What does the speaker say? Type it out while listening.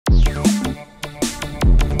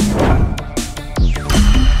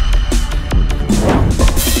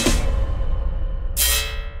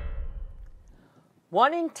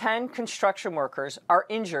1 in 10 construction workers are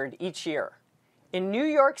injured each year. In New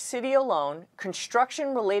York City alone,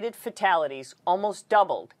 construction-related fatalities almost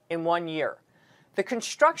doubled in 1 year. The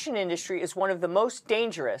construction industry is one of the most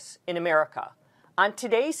dangerous in America. On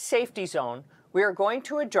today's Safety Zone, we are going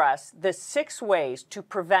to address the 6 ways to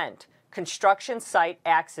prevent construction site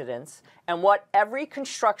accidents and what every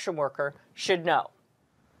construction worker should know.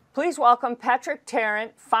 Please welcome Patrick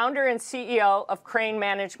Tarrant, founder and CEO of Crane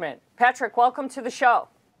Management. Patrick, welcome to the show.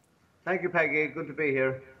 Thank you, Peggy. Good to be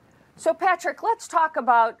here. So, Patrick, let's talk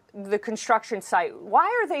about the construction site. Why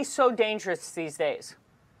are they so dangerous these days?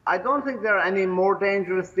 I don't think they're any more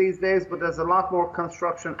dangerous these days, but there's a lot more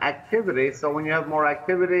construction activity. So when you have more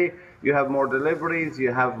activity, you have more deliveries,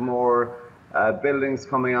 you have more buildings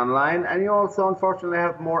coming online, and you also, unfortunately,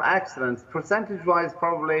 have more accidents. Percentage-wise,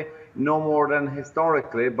 probably no more than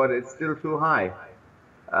historically, but it's still too high.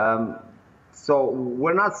 So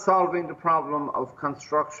we're not solving the problem of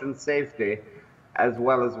construction safety as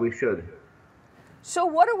well as we should. So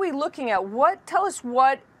what are we looking at? Tell us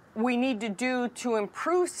what we need to do to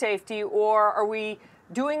improve safety, or are we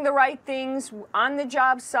doing the right things on the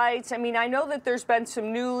job sites? I mean, I know that there's been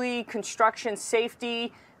some newly construction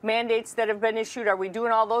safety mandates that have been issued. Are we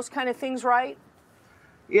doing all those kind of things right?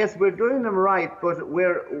 Yes, we're doing them right, but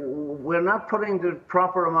we're not putting the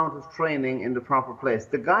proper amount of training in the proper place.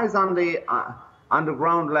 The guys on the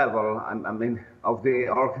ground level, I mean, of the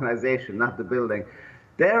organization, not the building,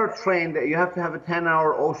 they're trained. You have to have a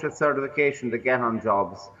 10-hour OSHA certification to get on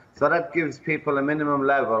jobs. So that gives people a minimum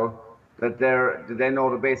level that they know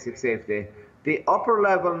the basic safety. The upper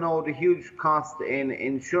level know the huge cost in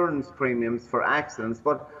insurance premiums for accidents,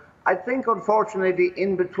 but I think, unfortunately, the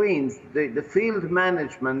in-betweens, the field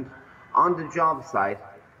management on the job site,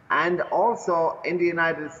 and also in the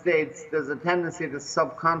United States, there's a tendency to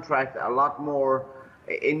subcontract a lot more.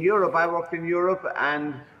 In Europe, I worked in Europe,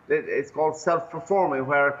 and it's called self-performing,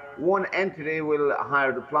 where one entity will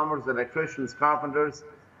hire the plumbers, electricians, carpenters.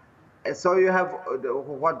 So you have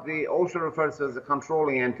what the OSHA refers to as a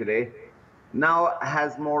controlling entity, now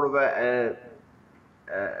has more of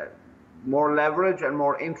more leverage and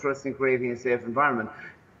more interest in creating a safe environment.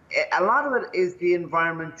 A lot of it is the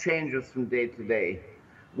environment changes from day to day.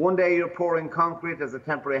 One day you're pouring concrete as a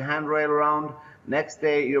temporary handrail around. Next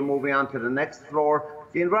day you're moving on to the next floor.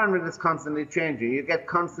 The environment is constantly changing. You get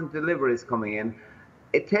constant deliveries coming in.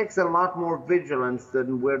 It takes a lot more vigilance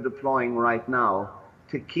than we're deploying right now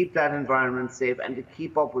to keep that environment safe and to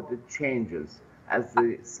keep up with the changes as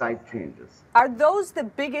the site changes. Are those the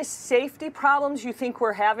biggest safety problems you think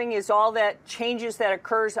we're having, is all that changes that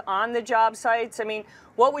occurs on the job sites? I mean,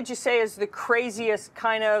 what would you say is the craziest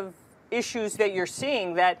kind of issues that you're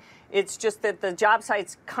seeing, that it's just that the job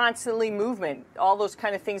site's constantly movement, all those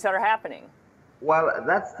kind of things that are happening? Well,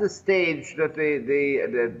 that's the stage that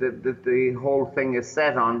the whole thing is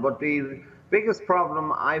set on. But the biggest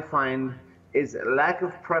problem I find is lack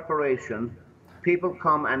of preparation. People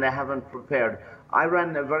come and they haven't prepared. I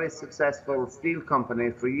ran a very successful steel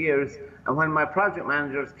company for years, and when my project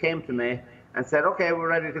managers came to me and said, okay, we're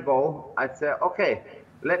ready to go, I'd say, okay,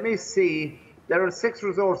 let me see, there are 6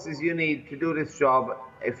 resources you need to do this job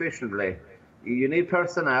efficiently. You need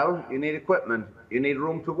personnel, you need equipment, you need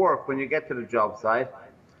room to work when you get to the job site,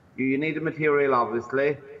 you need the material,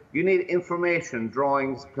 obviously, you need information,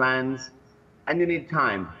 drawings, plans, and you need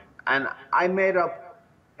time. And I made up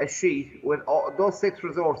a sheet with all those 6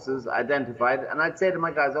 resources identified, and I'd say to my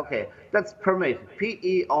guys, okay, that's permit,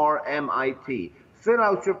 P-E-R-M-I-T. Fill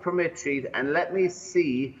out your permit sheet and let me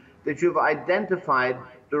see that you've identified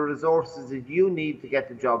the resources that you need to get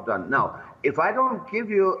the job done. Now, if I don't give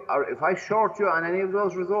you, or if I short you on any of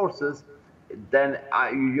those resources, then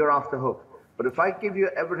you're off the hook. But if I give you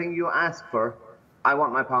everything you ask for, I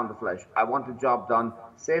want my pound of flesh. I want the job done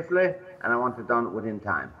safely, and I want it done within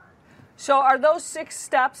time. So are those 6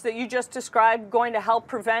 steps that you just described going to help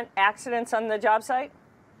prevent accidents on the job site?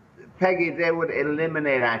 Peggy, they would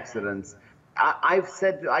eliminate accidents. I've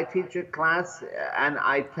said, I teach a class, and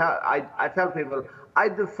I tell people, I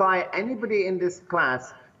defy anybody in this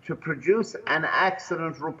class to produce an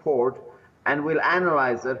accident report, and we'll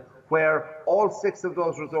analyze it, where all 6 of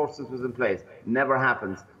those resources was in place. Never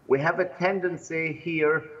happens. We have a tendency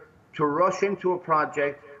here to rush into a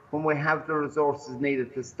project when we have the resources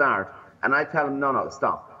needed to start. And I tell them, no,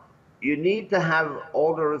 stop. You need to have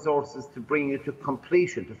all the resources to bring you to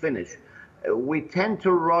completion, to finish. We tend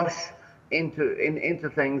to rush into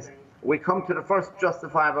things. We come to the first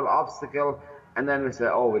justifiable obstacle, and then we say,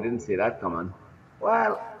 oh, we didn't see that coming.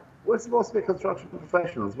 Well, we're supposed to be construction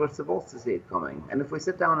professionals. We're supposed to see it coming. And if we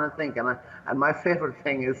sit down and think, and my favorite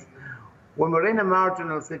thing is, when we're in a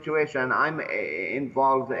marginal situation, I'm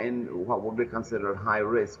involved in what would be considered high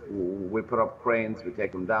risk. We put up cranes, we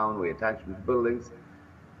take them down, we attach them to buildings.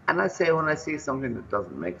 And I say, when I see something that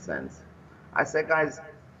doesn't make sense, I say, guys,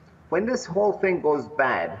 when this whole thing goes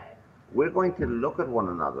bad, we're going to look at one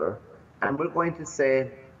another and we're going to say,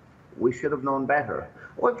 we should have known better.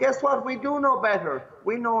 Well, guess what? We do know better.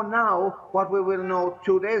 We know now what we will know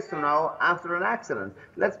 2 days from now after an accident.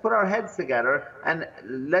 Let's put our heads together and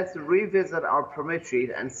let's revisit our permit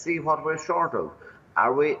sheet and see what we're short of.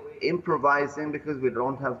 Are we improvising because we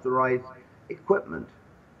don't have the right equipment?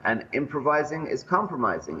 And improvising is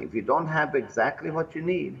compromising. If you don't have exactly what you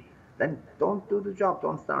need, then don't do the job,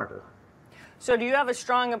 don't start it. So do you have a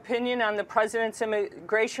strong opinion on the president's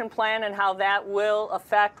immigration plan and how that will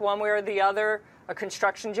affect one way or the other a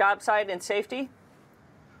construction job site and safety?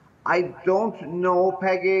 I don't know,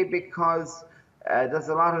 Peggy, because there's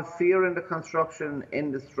a lot of fear in the construction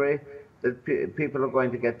industry that people are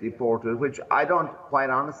going to get deported, which I don't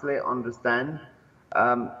quite honestly understand.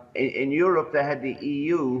 In Europe, they had the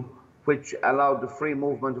EU, which allowed the free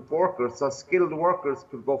movement of workers, so skilled workers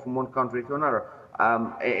could go from one country to another.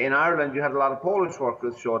 In Ireland, you had a lot of Polish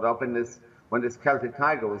workers showed up in this when this Celtic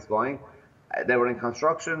Tiger was going. They were in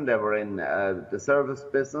construction, they were in the service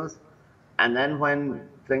business, and then when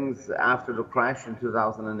things after the crash in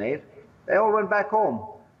 2008, they all went back home.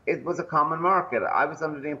 It was a common market. I was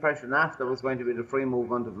under the impression NAFTA was going to be the free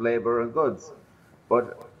movement of labor and goods,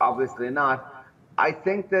 but obviously not. I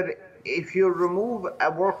think that if you remove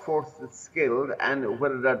a workforce that's skilled, and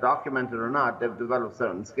whether they're documented or not, they've developed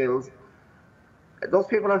certain skills, those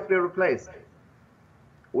people have to be replaced.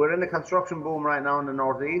 We're in a construction boom right now in the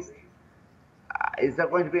Northeast. Is there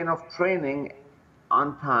going to be enough training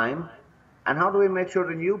on time? And how do we make sure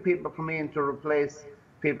the new people come in to replace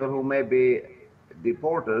people who may be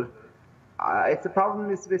deported? It's a problem that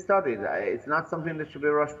needs to be studied. It's not something that should be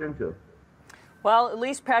rushed into. Well, at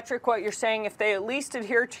least, Patrick, what you're saying, if they at least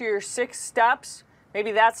adhere to your 6 steps,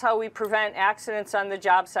 maybe that's how we prevent accidents on the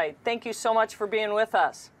job site. Thank you so much for being with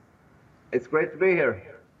us. It's great to be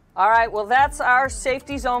here. All right, well, that's our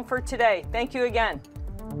safety zone for today. Thank you again.